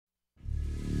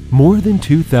More than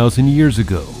 2,000 years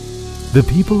ago, the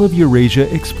people of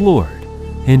Eurasia explored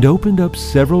and opened up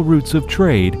several routes of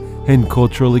trade and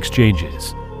cultural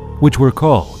exchanges, which were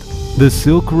called the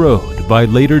Silk Road by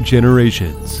later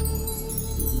generations.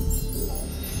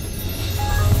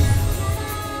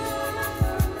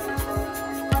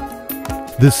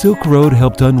 The Silk Road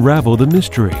helped unravel the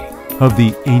mystery of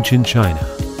the ancient China.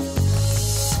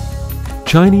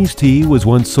 Chinese tea was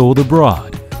once sold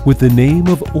abroad with the name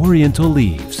of Oriental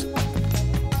leaves.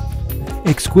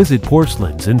 Exquisite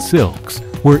porcelains and silks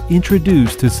were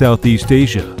introduced to Southeast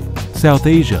Asia, South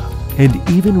Asia, and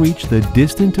even reached the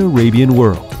distant Arabian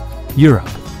world, Europe,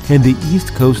 and the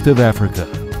east coast of Africa.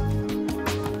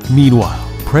 Meanwhile,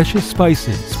 precious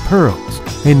spices, pearls,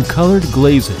 and colored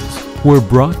glazes were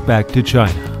brought back to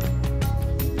China.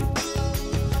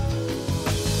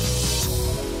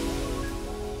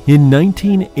 In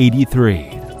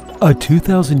 1983, a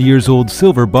 2,000 years old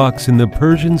silver box in the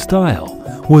Persian style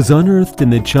was unearthed in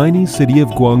the Chinese city of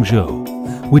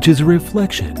Guangzhou, which is a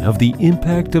reflection of the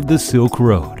impact of the Silk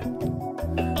Road.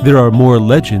 There are more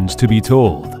legends to be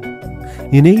told.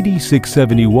 In AD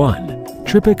 671,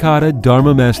 Tripakata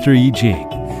Dharma Master Yi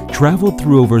Jing traveled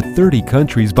through over 30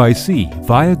 countries by sea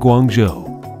via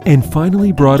Guangzhou and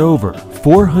finally brought over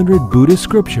 400 Buddhist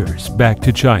scriptures back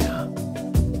to China.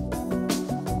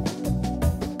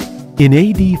 In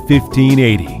AD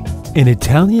 1580, an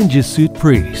Italian Jesuit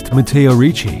priest, Matteo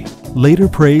Ricci, later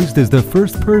praised as the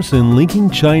first person linking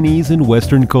Chinese and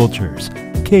Western cultures,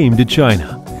 came to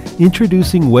China,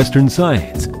 introducing Western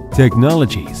science,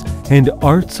 technologies, and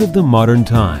arts of the modern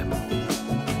time.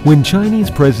 When Chinese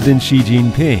President Xi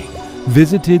Jinping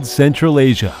visited Central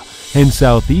Asia and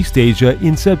Southeast Asia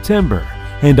in September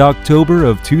and October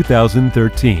of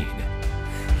 2013,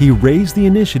 he raised the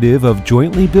initiative of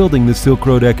jointly building the Silk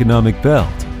Road Economic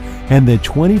Belt and the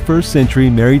 21st Century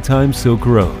Maritime Silk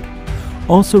Road,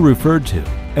 also referred to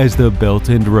as the Belt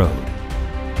and Road.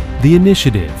 The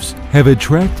initiatives have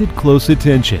attracted close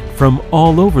attention from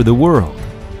all over the world.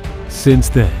 Since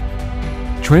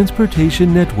then,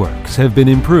 transportation networks have been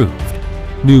improved,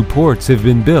 new ports have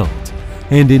been built,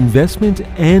 and investment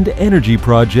and energy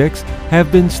projects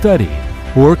have been studied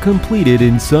or completed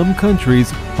in some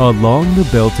countries along the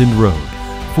Belt and Road.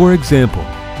 For example,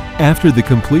 after the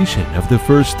completion of the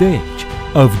first stage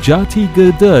of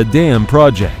Jatigede Dam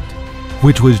project,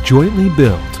 which was jointly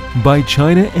built by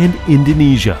China and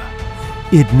Indonesia,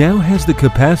 it now has the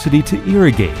capacity to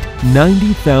irrigate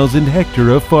 90,000 hectares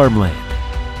of farmland,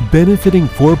 benefiting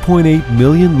 4.8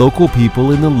 million local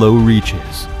people in the low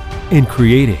reaches and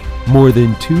creating more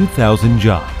than 2,000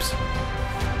 jobs.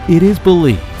 It is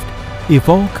believed if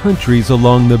all countries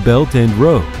along the Belt and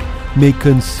Road make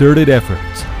concerted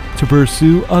efforts to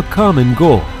pursue a common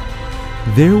goal,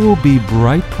 there will be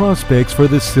bright prospects for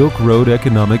the Silk Road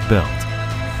Economic Belt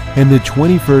and the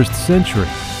 21st Century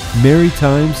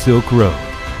Maritime Silk Road,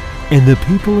 and the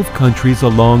people of countries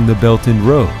along the Belt and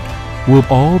Road will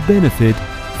all benefit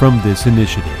from this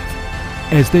initiative,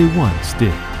 as they once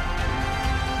did.